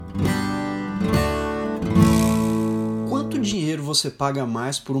dinheiro você paga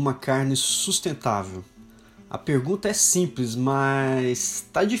mais por uma carne sustentável? A pergunta é simples, mas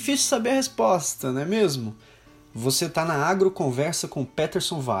tá difícil saber a resposta, não é mesmo? Você tá na Agroconversa com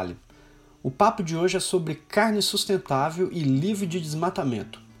Peterson Vale. O papo de hoje é sobre carne sustentável e livre de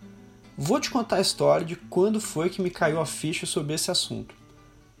desmatamento. Vou te contar a história de quando foi que me caiu a ficha sobre esse assunto.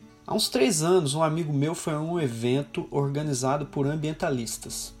 Há uns 3 anos, um amigo meu foi a um evento organizado por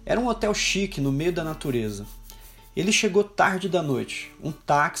ambientalistas. Era um hotel chique no meio da natureza. Ele chegou tarde da noite. Um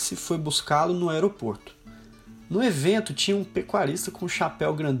táxi foi buscá-lo no aeroporto. No evento tinha um pecuarista com um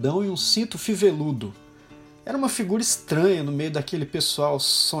chapéu grandão e um cinto fiveludo. Era uma figura estranha no meio daquele pessoal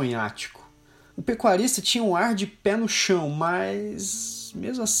sonhático. O pecuarista tinha um ar de pé no chão, mas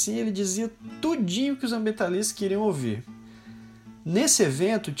mesmo assim ele dizia tudinho que os ambientalistas queriam ouvir. Nesse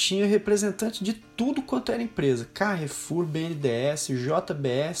evento tinha representante de tudo quanto era empresa, Carrefour, BNDES,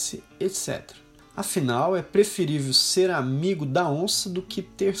 JBS, etc. Afinal, é preferível ser amigo da onça do que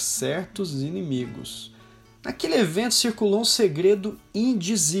ter certos inimigos. Naquele evento circulou um segredo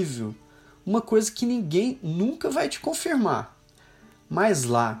indizível, uma coisa que ninguém nunca vai te confirmar. Mas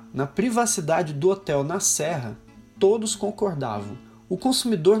lá, na privacidade do hotel na Serra, todos concordavam. O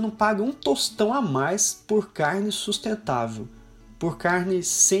consumidor não paga um tostão a mais por carne sustentável, por carne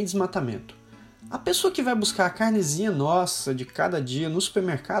sem desmatamento. A pessoa que vai buscar a carnezinha nossa de cada dia no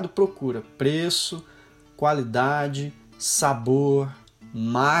supermercado procura preço, qualidade, sabor,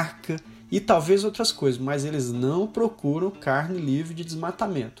 marca e talvez outras coisas, mas eles não procuram carne livre de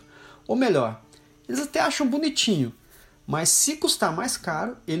desmatamento. Ou melhor, eles até acham bonitinho, mas se custar mais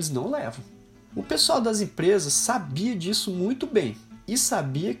caro, eles não levam. O pessoal das empresas sabia disso muito bem e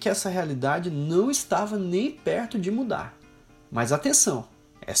sabia que essa realidade não estava nem perto de mudar. Mas atenção,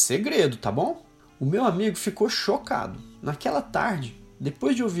 é segredo, tá bom? O meu amigo ficou chocado. Naquela tarde,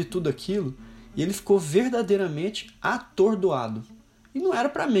 depois de ouvir tudo aquilo, ele ficou verdadeiramente atordoado. E não era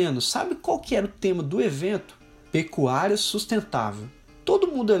para menos. Sabe qual que era o tema do evento? Pecuária sustentável. Todo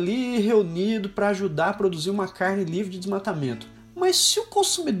mundo ali reunido para ajudar a produzir uma carne livre de desmatamento. Mas se o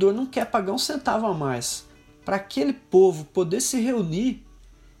consumidor não quer pagar um centavo a mais para aquele povo poder se reunir,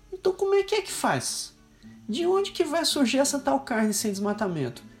 então como é que faz? De onde que vai surgir essa tal carne sem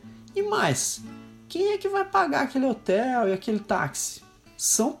desmatamento? E mais, quem é que vai pagar aquele hotel e aquele táxi?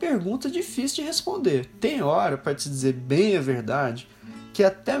 São perguntas difíceis de responder. Tem hora, para te dizer bem a verdade, que é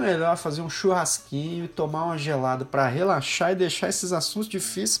até melhor fazer um churrasquinho e tomar uma gelada para relaxar e deixar esses assuntos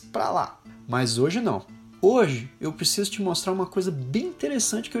difíceis para lá. Mas hoje não. Hoje eu preciso te mostrar uma coisa bem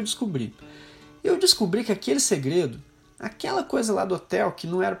interessante que eu descobri. Eu descobri que aquele segredo, aquela coisa lá do hotel que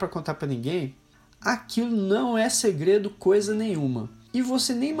não era para contar para ninguém, aquilo não é segredo coisa nenhuma. E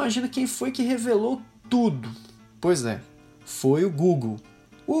você nem imagina quem foi que revelou tudo. Pois é, foi o Google.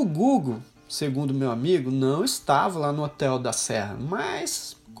 O Google, segundo meu amigo, não estava lá no hotel da Serra,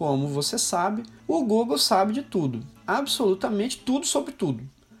 mas, como você sabe, o Google sabe de tudo. Absolutamente tudo sobre tudo.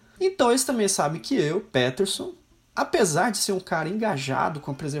 Então eles também sabem que eu, Peterson, apesar de ser um cara engajado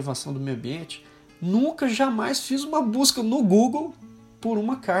com a preservação do meio ambiente, nunca jamais fiz uma busca no Google por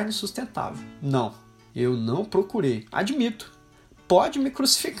uma carne sustentável. Não, eu não procurei. Admito, pode me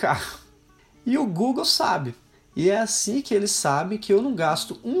crucificar. E o Google sabe. E é assim que eles sabem que eu não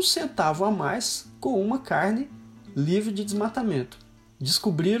gasto um centavo a mais com uma carne livre de desmatamento.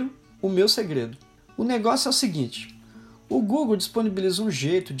 Descobriram o meu segredo. O negócio é o seguinte: o Google disponibiliza um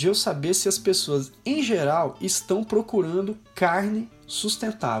jeito de eu saber se as pessoas em geral estão procurando carne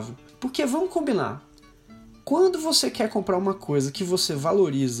sustentável. Porque vamos combinar, quando você quer comprar uma coisa que você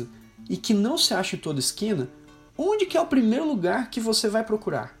valoriza e que não se acha em toda esquina, onde que é o primeiro lugar que você vai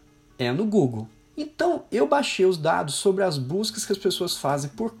procurar? É no Google. Então eu baixei os dados sobre as buscas que as pessoas fazem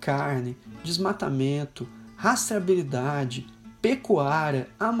por carne, desmatamento, rastreabilidade, pecuária,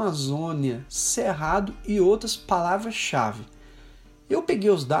 Amazônia, cerrado e outras palavras-chave. Eu peguei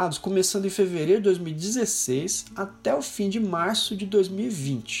os dados começando em fevereiro de 2016 até o fim de março de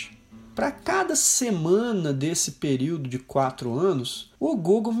 2020. Para cada semana desse período de 4 anos, o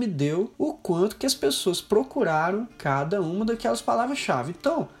Google me deu o quanto que as pessoas procuraram cada uma daquelas palavras-chave.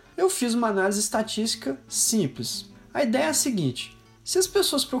 Então, eu fiz uma análise estatística simples. A ideia é a seguinte: se as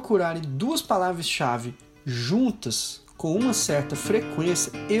pessoas procurarem 2 palavras-chave juntas com uma certa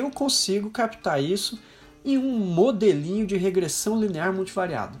frequência, eu consigo captar isso em um modelinho de regressão linear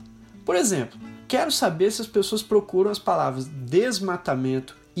multivariada. Por exemplo, quero saber se as pessoas procuram as palavras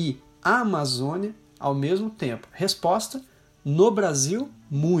desmatamento e Amazônia ao mesmo tempo. Resposta: no Brasil,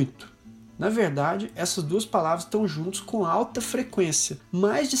 muito. Na verdade, essas 2 palavras estão juntas com alta frequência.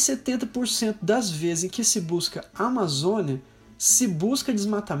 Mais de 70% das vezes em que se busca Amazônia, se busca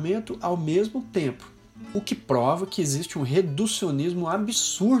desmatamento ao mesmo tempo. o que prova que existe um reducionismo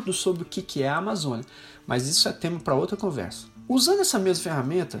absurdo sobre o que é a Amazônia. Mas isso é tema para outra conversa. Usando essa mesma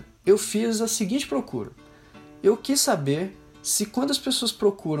ferramenta, eu fiz a seguinte procura. Eu quis saber se quando as pessoas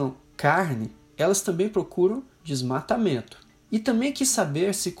procuram carne, elas também procuram desmatamento. E também quis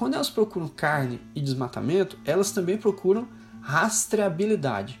saber se quando elas procuram carne e desmatamento, elas também procuram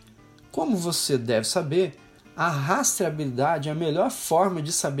rastreabilidade. Como você deve saber, a rastreabilidade é a melhor forma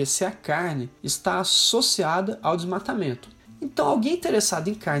de saber se a carne está associada ao desmatamento. Então, alguém interessado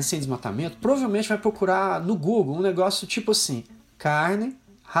em carne sem desmatamento provavelmente vai procurar no Google um negócio tipo assim: carne,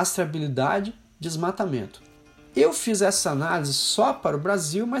 rastreabilidade, desmatamento. Eu fiz essa análise só para o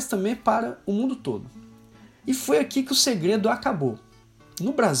Brasil, mas também para o mundo todo. E foi aqui que o segredo acabou.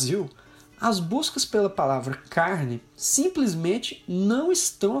 No Brasil, as buscas pela palavra carne simplesmente não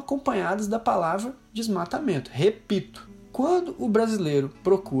estão acompanhadas da palavra desmatamento. Repito, quando o brasileiro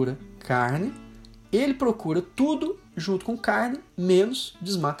procura carne, ele procura tudo junto com carne, menos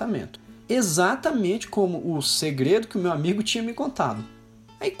desmatamento. Exatamente como o segredo que o meu amigo tinha me contado.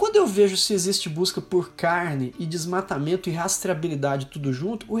 Aí quando eu vejo se existe busca por carne e desmatamento e rastreabilidade tudo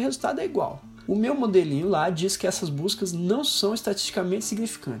junto, o resultado é igual. O meu modelinho lá diz que essas buscas não são estatisticamente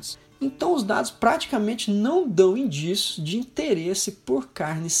significantes. Então os dados praticamente não dão indícios de interesse por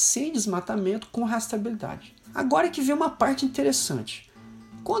carne sem desmatamento com rastreabilidade. Agora que vem uma parte interessante.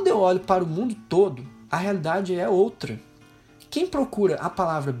 Quando eu olho para o mundo todo, a realidade é outra. Quem procura a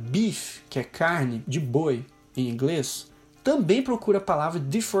palavra beef, que é carne de boi em inglês, também procura a palavra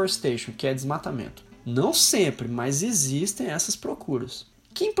deforestation, que é desmatamento. Não sempre, mas existem essas procuras.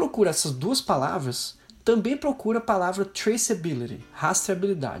 Quem procura essas duas palavras também procura a palavra traceability,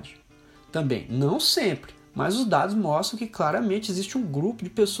 rastreabilidade. Também, não sempre, mas os dados mostram que claramente existe um grupo de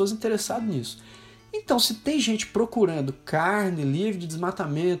pessoas interessadas nisso. Então, se tem gente procurando carne livre de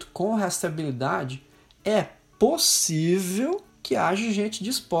desmatamento com rastreabilidade, é possível que haja gente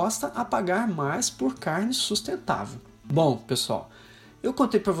disposta a pagar mais por carne sustentável. Bom, pessoal, eu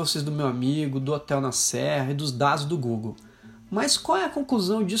contei para vocês do meu amigo, do Hotel na Serra e dos dados do Google. Mas qual é a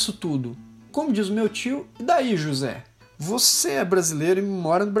conclusão disso tudo? Como diz o meu tio, e daí, José? Você é brasileiro e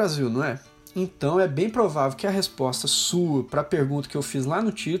mora no Brasil, não é? Então é bem provável que a resposta sua para a pergunta que eu fiz lá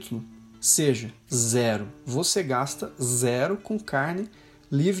no título seja 0. Você gasta 0 com carne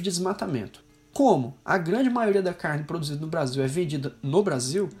livre de desmatamento. Como a grande maioria da carne produzida no Brasil é vendida no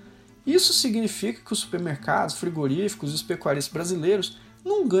Brasil, isso significa que os supermercados, frigoríficos e os pecuaristas brasileiros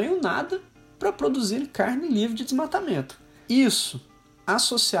não ganham nada para produzir carne livre de desmatamento. Isso,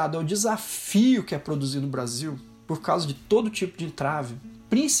 associado ao desafio que é produzido no Brasil, por causa de todo tipo de entrave,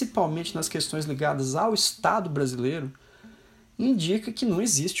 principalmente nas questões ligadas ao Estado brasileiro, indica que não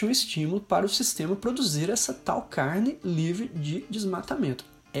existe um estímulo para o sistema produzir essa tal carne livre de desmatamento.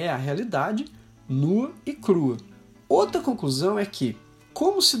 É a realidade nua e crua. Outra conclusão é que,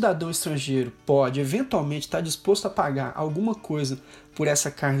 como o cidadão estrangeiro pode eventualmente estar disposto a pagar alguma coisa por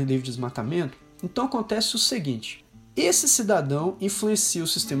essa carne livre de desmatamento, então acontece o seguinte: esse cidadão influencia o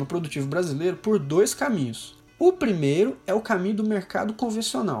sistema produtivo brasileiro por dois caminhos. O primeiro é o caminho do mercado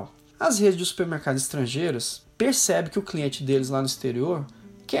convencional. As redes de supermercados estrangeiras percebem que o cliente deles lá no exterior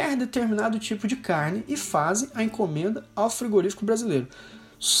quer determinado tipo de carne e fazem a encomenda ao frigorífico brasileiro.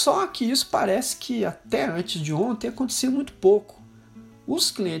 Só que isso parece que até antes de ontem acontecia muito pouco. Os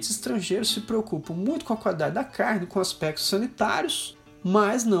clientes estrangeiros se preocupam muito com a qualidade da carne, com aspectos sanitários,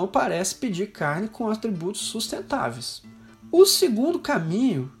 mas não parece pedir carne com atributos sustentáveis. O segundo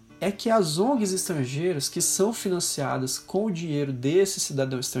caminho é que as ONGs estrangeiras, que são financiadas com o dinheiro desse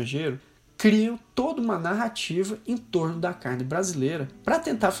cidadão estrangeiro, criam toda uma narrativa em torno da carne brasileira para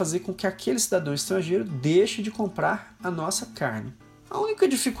tentar fazer com que aquele cidadão estrangeiro deixe de comprar a nossa carne. A única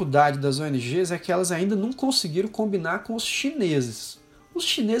dificuldade das ONGs é que elas ainda não conseguiram combinar com os chineses. Os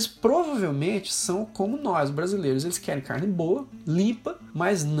chineses provavelmente são como nós, brasileiros. Eles querem carne boa, limpa,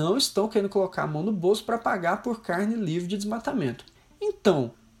 mas não estão querendo colocar a mão no bolso para pagar por carne livre de desmatamento.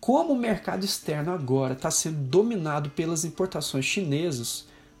 Então, como o mercado externo agora está sendo dominado pelas importações chinesas,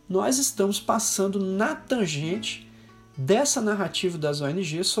 nós estamos passando na tangente dessa narrativa das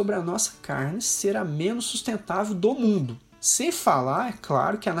ONGs sobre a nossa carne ser a menos sustentável do mundo. Sem falar, é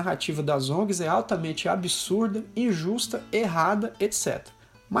claro, que a narrativa das ONGs é altamente absurda, injusta, errada, etc.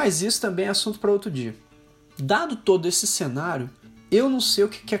 Mas isso também é assunto para outro dia. Dado todo esse cenário, eu não sei o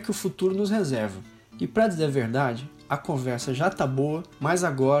que é que o futuro nos reserva. E para dizer a verdade, a conversa já tá boa, mas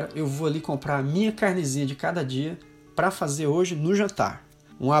agora eu vou ali comprar a minha carnezinha de cada dia para fazer hoje no jantar.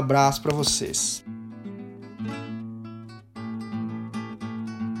 Um abraço para vocês.